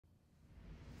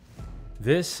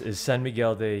This is San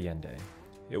Miguel de Allende.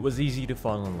 It was easy to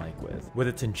fall in love with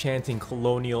its enchanting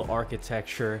colonial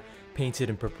architecture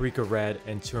painted in paprika red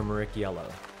and turmeric yellow.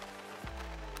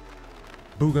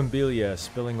 Bougainvillea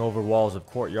spilling over walls of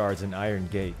courtyards and iron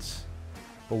gates.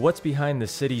 But what's behind the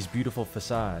city's beautiful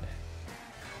facade?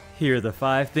 Here are the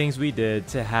 5 things we did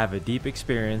to have a deep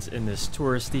experience in this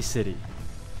touristy city.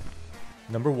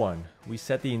 Number 1, we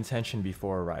set the intention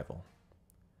before arrival.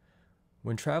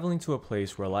 When traveling to a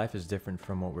place where life is different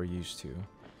from what we're used to,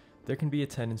 there can be a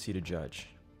tendency to judge.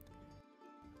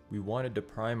 We wanted to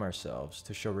prime ourselves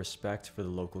to show respect for the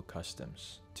local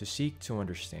customs, to seek to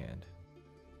understand.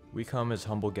 We come as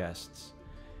humble guests,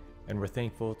 and we're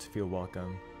thankful to feel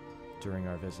welcome during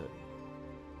our visit.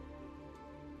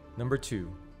 Number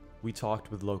 2, we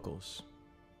talked with locals.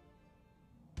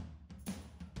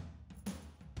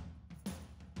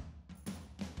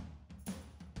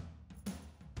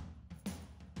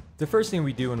 The first thing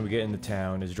we do when we get into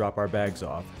town is drop our bags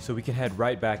off so we can head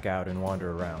right back out and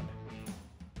wander around.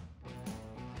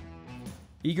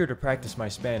 Eager to practice my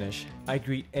Spanish, I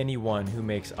greet anyone who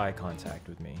makes eye contact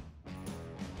with me.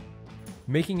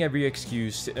 Making every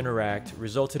excuse to interact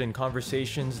resulted in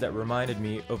conversations that reminded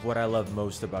me of what I love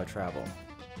most about travel.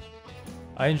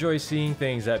 I enjoy seeing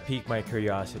things that pique my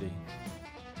curiosity.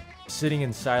 Sitting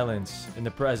in silence in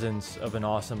the presence of an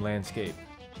awesome landscape.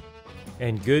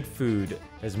 And good food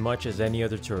as much as any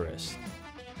other tourist.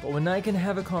 But when I can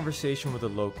have a conversation with a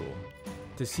local,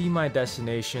 to see my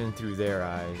destination through their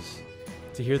eyes,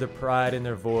 to hear the pride in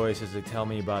their voice as they tell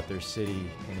me about their city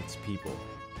and its people.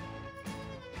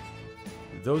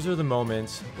 Those are the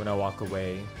moments when I walk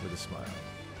away with a smile.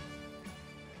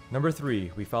 Number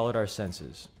 3, we followed our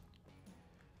senses.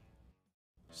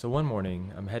 So one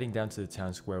morning, I'm heading down to the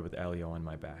town square with Elio on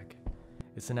my back.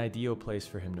 It's an ideal place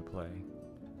for him to play.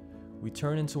 We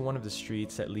turn into one of the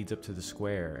streets that leads up to the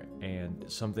square, and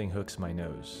something hooks my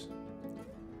nose.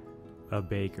 A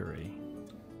bakery.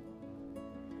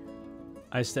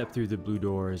 I step through the blue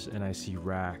doors and I see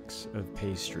racks of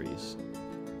pastries.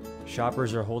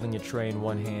 Shoppers are holding a tray in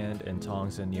one hand and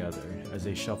tongs in the other as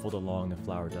they shuffled along the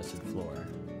flour-dusted floor.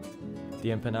 The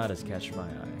empanadas catch my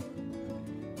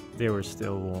eye. They were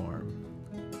still warm.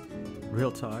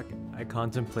 Real talk, I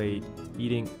contemplate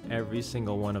eating every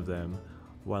single one of them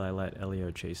while I let Elio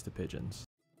chase the pigeons.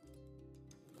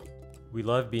 We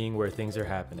love being where things are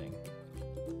happening,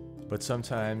 but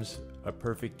sometimes a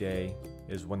perfect day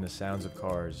is when the sounds of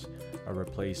cars are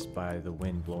replaced by the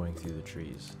wind blowing through the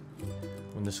trees,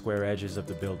 when the square edges of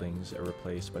the buildings are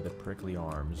replaced by the prickly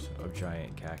arms of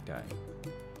giant cacti,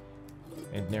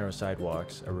 and narrow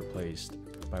sidewalks are replaced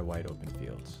by wide open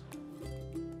fields.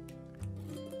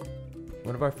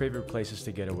 One of our favorite places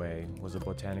to get away was a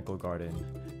botanical garden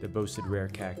that boasted rare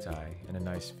cacti and a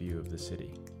nice view of the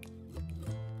city.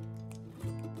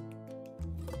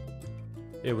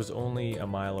 It was only a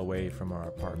mile away from our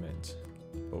apartment,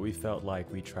 but we felt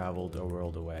like we traveled a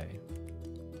world away.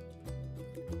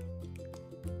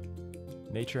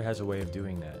 Nature has a way of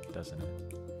doing that, doesn't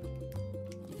it?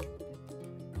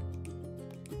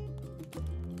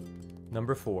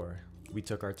 Number 4, we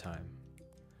took our time.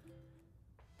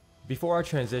 Before our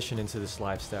transition into this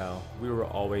lifestyle, we were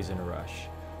always in a rush.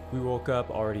 We woke up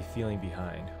already feeling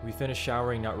behind. We finished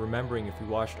showering not remembering if we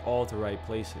washed all the right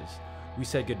places. We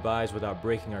said goodbyes without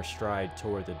breaking our stride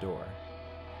toward the door.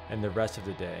 And the rest of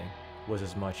the day was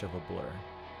as much of a blur.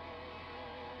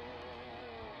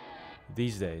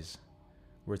 These days,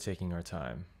 we're taking our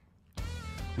time.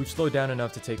 We've slowed down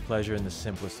enough to take pleasure in the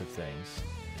simplest of things.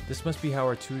 This must be how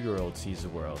our 2-year-old sees the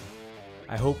world.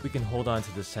 I hope we can hold on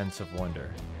to the sense of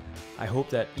wonder. I hope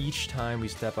that each time we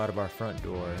step out of our front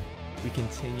door, we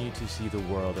continue to see the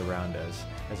world around us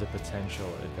as a potential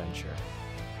adventure.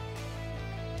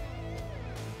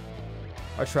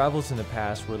 Our travels in the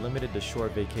past were limited to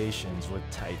short vacations with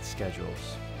tight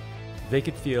schedules. They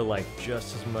could feel like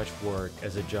just as much work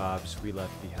as the jobs we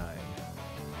left behind.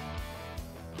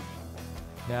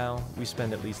 Now, we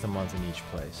spend at least a month in each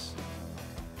place.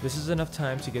 This is enough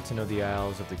time to get to know the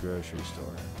aisles of the grocery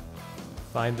store.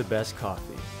 Find the best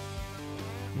coffee.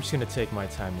 I'm just gonna take my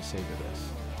time to savor this.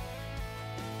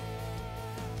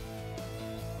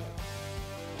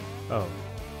 Oh,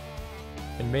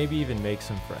 and maybe even make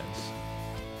some friends.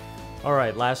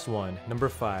 Alright, last one, number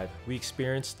 5, we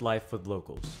experienced life with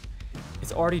locals.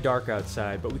 It's already dark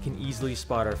outside, but we can easily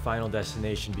spot our final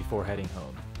destination before heading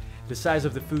home. The size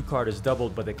of the food cart is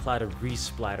doubled by the cloud of grease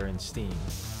splatter and steam.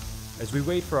 As we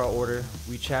wait for our order,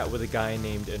 we chat with a guy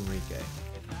named Enrique.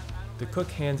 The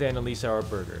cook hands Annalisa our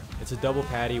burger. It's a double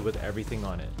patty with everything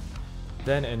on it.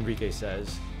 Then Enrique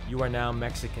says, "You are now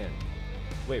Mexican."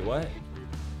 Wait, what?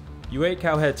 You ate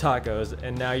cowhead tacos,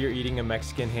 and now you're eating a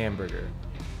Mexican hamburger.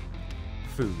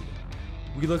 Food.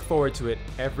 We look forward to it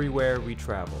everywhere we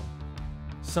travel.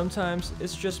 Sometimes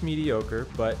it's just mediocre,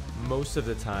 but most of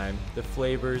the time, the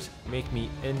flavors make me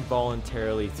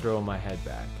involuntarily throw my head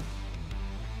back.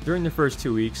 During the first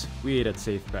 2 weeks, we ate at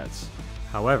Safe Bets.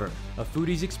 However, a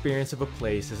foodie's experience of a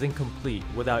place is incomplete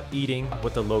without eating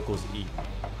what the locals eat.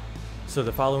 So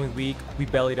the following week, we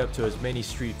bellied up to as many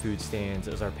street food stands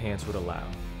as our pants would allow.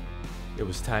 It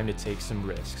was time to take some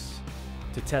risks,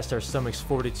 to test our stomach's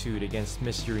fortitude against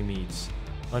mystery meats,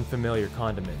 unfamiliar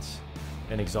condiments,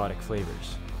 and exotic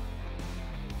flavors.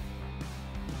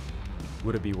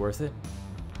 Would it be worth it?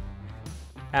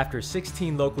 After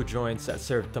 16 local joints that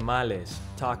served tamales,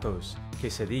 tacos,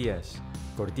 quesadillas,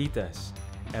 gorditas,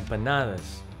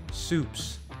 empanadas,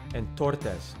 soups, and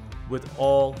tortas with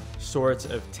all sorts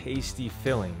of tasty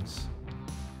fillings,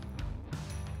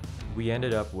 we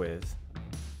ended up with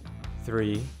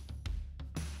 3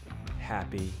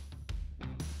 happy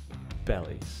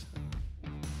bellies.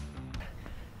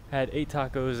 I had 8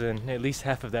 tacos and at least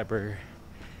half of that burger.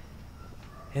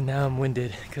 And now I'm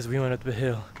winded because we went up the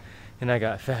hill and I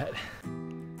got fat.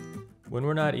 When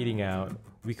we're not eating out,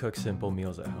 we cook simple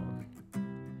meals at home.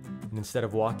 And instead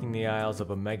of walking the aisles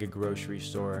of a mega grocery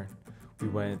store, we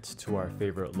went to our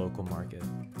favorite local market.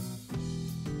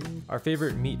 Our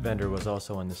favorite meat vendor was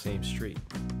also on the same street.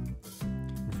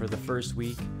 And for the first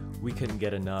week, we couldn't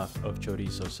get enough of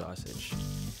chorizo sausage.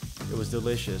 It was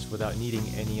delicious without needing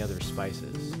any other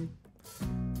spices.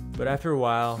 But after a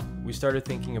while, we started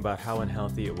thinking about how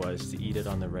unhealthy it was to eat it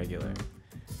on the regular.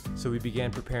 So we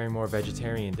began preparing more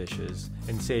vegetarian dishes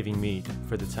and saving meat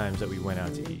for the times that we went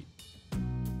out to eat.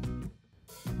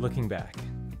 Looking back.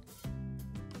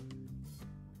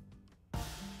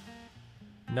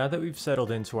 Now that we've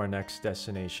settled into our next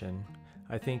destination,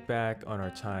 I think back on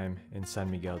our time in San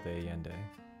Miguel de Allende.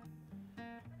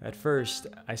 At first,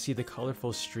 I see the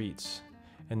colorful streets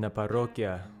and the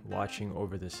parroquia watching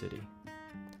over the city.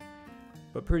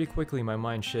 But pretty quickly my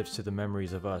mind shifts to the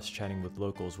memories of us chatting with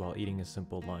locals while eating a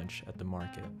simple lunch at the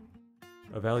market.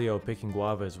 Of Elio picking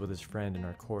guavas with his friend in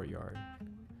our courtyard.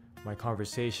 My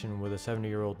conversation with a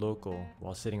 70-year-old local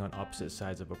while sitting on opposite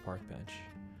sides of a park bench.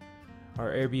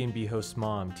 Our Airbnb host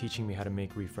mom teaching me how to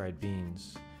make refried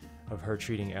beans. Of her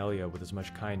treating Elio with as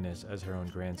much kindness as her own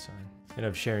grandson. And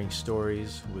of sharing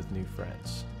stories with new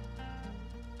friends.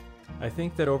 I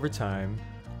think that over time,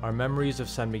 our memories of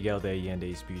San Miguel de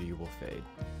Allende's beauty will fade.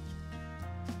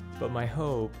 But my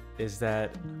hope is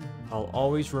that I'll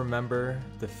always remember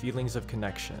the feelings of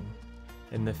connection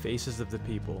in the faces of the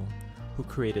people who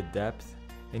created depth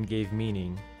and gave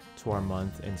meaning to our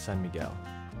month in San Miguel.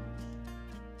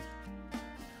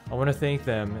 I want to thank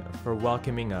them for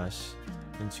welcoming us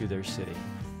into their city.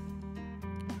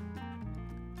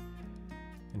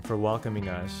 And for welcoming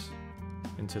us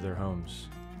into their homes.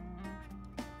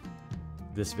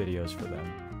 This video is for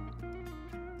them.